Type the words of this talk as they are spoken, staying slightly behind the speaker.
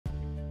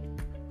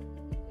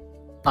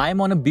I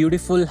am on a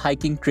beautiful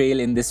hiking trail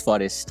in this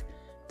forest.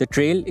 The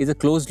trail is a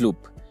closed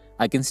loop.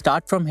 I can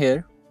start from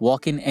here,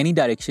 walk in any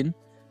direction,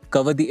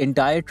 cover the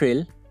entire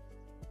trail,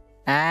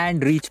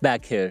 and reach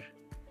back here.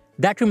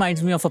 That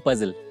reminds me of a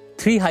puzzle.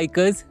 3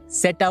 hikers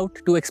set out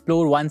to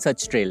explore one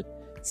such trail,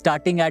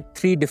 starting at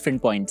 3 different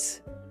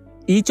points.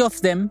 Each of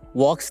them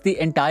walks the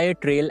entire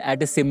trail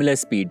at a similar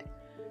speed,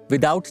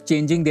 without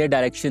changing their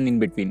direction in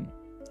between.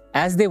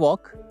 As they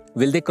walk,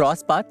 will they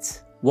cross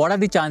paths? What are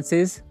the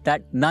chances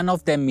that none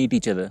of them meet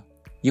each other?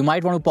 You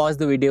might want to pause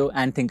the video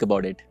and think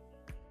about it.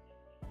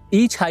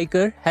 Each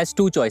hiker has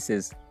 2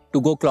 choices,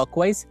 to go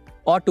clockwise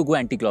or to go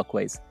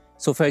anti-clockwise.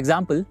 So for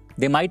example,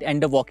 they might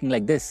end up walking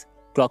like this,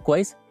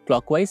 clockwise,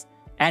 clockwise,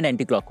 and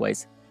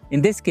anti-clockwise.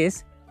 In this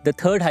case, the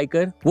 3rd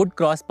hiker would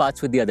cross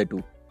paths with the other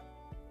 2.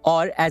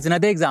 Or as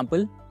another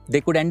example, they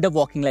could end up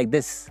walking like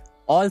this,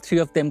 all 3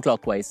 of them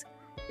clockwise.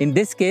 In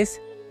this case,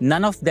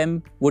 none of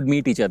them would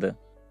meet each other.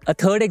 A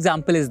 3rd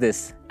example is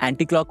this,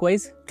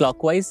 anti-clockwise,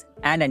 clockwise,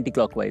 and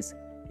anti-clockwise.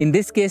 In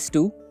this case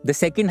too, the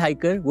 2nd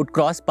hiker would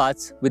cross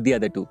paths with the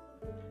other 2.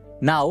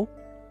 Now,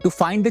 to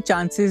find the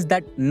chances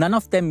that none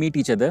of them meet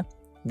each other,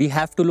 we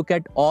have to look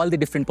at all the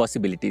different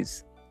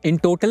possibilities. In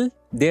total,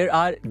 there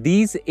are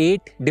these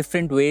 8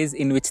 different ways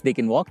in which they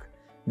can walk,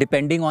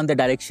 depending on the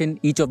direction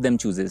each of them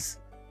chooses.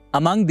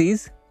 Among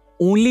these,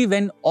 only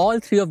when all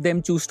 3 of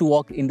them choose to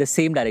walk in the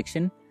same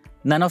direction,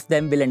 none of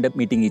them will end up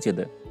meeting each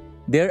other.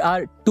 There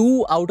are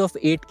 2 out of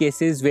 8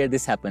 cases where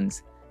this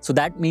happens. So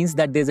that means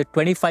that there's a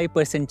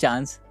 25%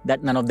 chance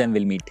that none of them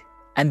will meet.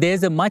 And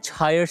there's a much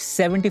higher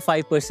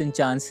 75%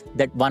 chance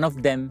that one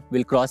of them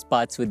will cross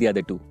paths with the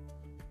other 2.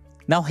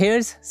 Now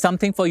here's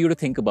something for you to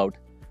think about.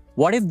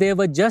 What if there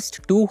were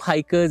just 2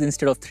 hikers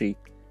instead of 3?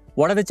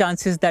 What are the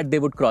chances that they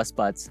would cross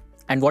paths?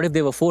 And what if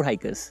there were 4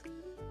 hikers?